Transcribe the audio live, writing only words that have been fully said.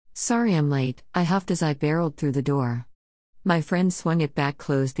Sorry I'm late, I huffed as I barreled through the door. My friend swung it back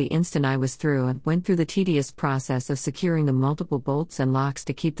closed the instant I was through and went through the tedious process of securing the multiple bolts and locks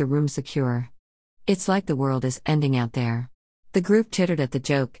to keep the room secure. It's like the world is ending out there. The group tittered at the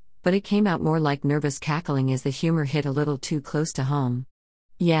joke, but it came out more like nervous cackling as the humor hit a little too close to home.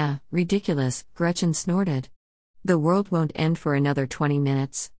 Yeah, ridiculous, Gretchen snorted. The world won't end for another 20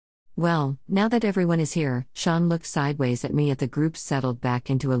 minutes. Well, now that everyone is here, Sean looked sideways at me as the group settled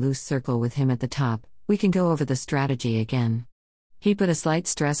back into a loose circle with him at the top. We can go over the strategy again. He put a slight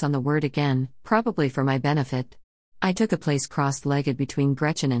stress on the word again, probably for my benefit. I took a place cross-legged between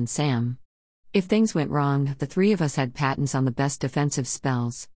Gretchen and Sam. If things went wrong, the three of us had patents on the best defensive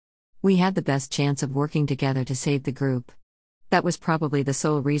spells. We had the best chance of working together to save the group. That was probably the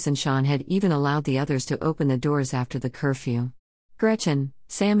sole reason Sean had even allowed the others to open the doors after the curfew. Gretchen,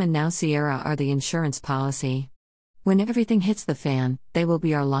 Sam and now Sierra are the insurance policy. When everything hits the fan, they will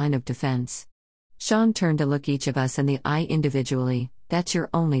be our line of defense. Sean turned to look each of us in the eye individually. That's your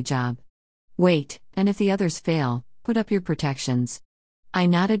only job. Wait, and if the others fail, put up your protections. I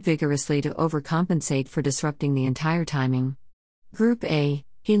nodded vigorously to overcompensate for disrupting the entire timing. Group A,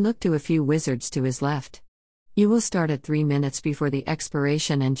 he looked to a few wizards to his left. You will start at 3 minutes before the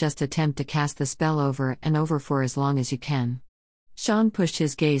expiration and just attempt to cast the spell over and over for as long as you can. Sean pushed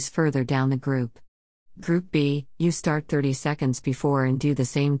his gaze further down the group. Group B, you start 30 seconds before and do the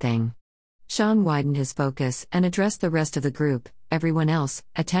same thing. Sean widened his focus and addressed the rest of the group. Everyone else,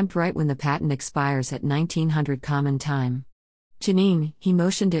 attempt right when the patent expires at 1900 common time. Janine, he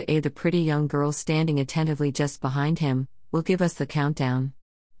motioned to the pretty young girl standing attentively just behind him, will give us the countdown.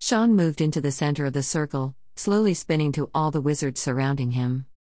 Sean moved into the center of the circle, slowly spinning to all the wizards surrounding him.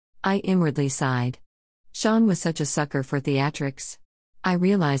 I inwardly sighed. Sean was such a sucker for theatrics. I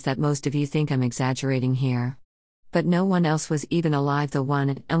realize that most of you think I'm exaggerating here. But no one else was even alive the one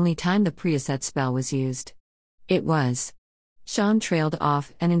and only time the preset spell was used. It was. Sean trailed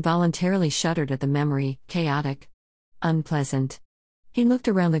off and involuntarily shuddered at the memory, chaotic. Unpleasant. He looked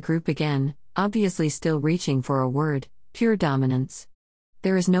around the group again, obviously still reaching for a word, pure dominance.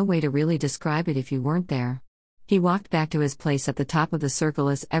 There is no way to really describe it if you weren't there. He walked back to his place at the top of the circle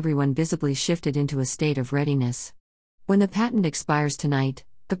as everyone visibly shifted into a state of readiness. When the patent expires tonight,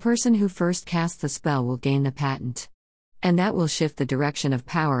 the person who first casts the spell will gain the patent. And that will shift the direction of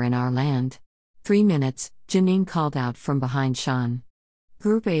power in our land. 3 minutes, Janine called out from behind Sean.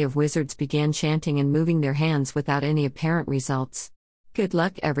 Group A of wizards began chanting and moving their hands without any apparent results. Good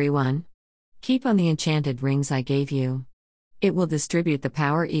luck, everyone. Keep on the enchanted rings I gave you. It will distribute the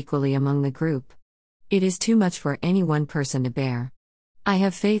power equally among the group. It is too much for any one person to bear. I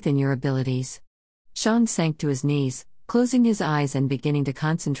have faith in your abilities. Sean sank to his knees, closing his eyes and beginning to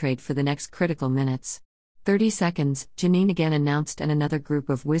concentrate for the next critical minutes. 30 seconds, Janine again announced and another group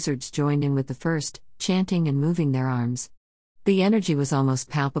of wizards joined in with the first, chanting and moving their arms. The energy was almost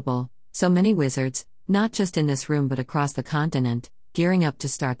palpable, so many wizards, not just in this room but across the continent, gearing up to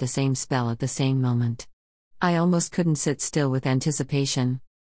start the same spell at the same moment. I almost couldn't sit still with anticipation.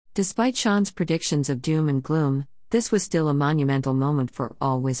 Despite Sean's predictions of doom and gloom, this was still a monumental moment for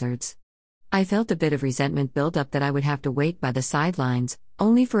all wizards. I felt a bit of resentment build up that I would have to wait by the sidelines,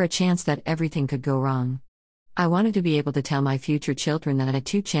 only for a chance that everything could go wrong. I wanted to be able to tell my future children that I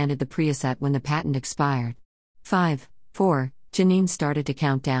too chanted the preset when the patent expired. 5, 4, Janine started to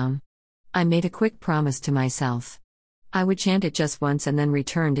count down. I made a quick promise to myself. I would chant it just once and then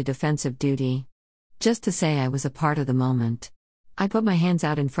return to defensive duty. Just to say I was a part of the moment. I put my hands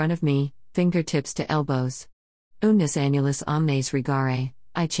out in front of me, fingertips to elbows. Unus annulus omnes regare,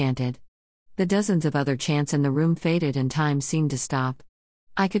 I chanted. The dozens of other chants in the room faded and time seemed to stop.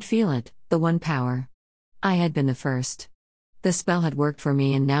 I could feel it, the one power. I had been the first. The spell had worked for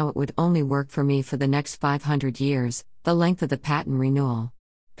me and now it would only work for me for the next 500 years, the length of the patent renewal.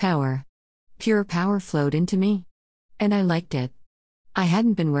 Power. Pure power flowed into me. And I liked it. I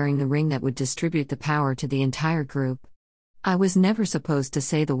hadn't been wearing the ring that would distribute the power to the entire group. I was never supposed to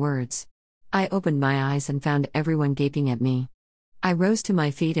say the words. I opened my eyes and found everyone gaping at me. I rose to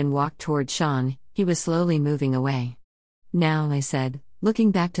my feet and walked toward Sean. He was slowly moving away. Now, I said, looking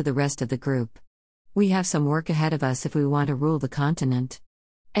back to the rest of the group. We have some work ahead of us if we want to rule the continent.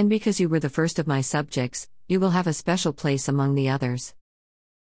 And because you were the first of my subjects, you will have a special place among the others.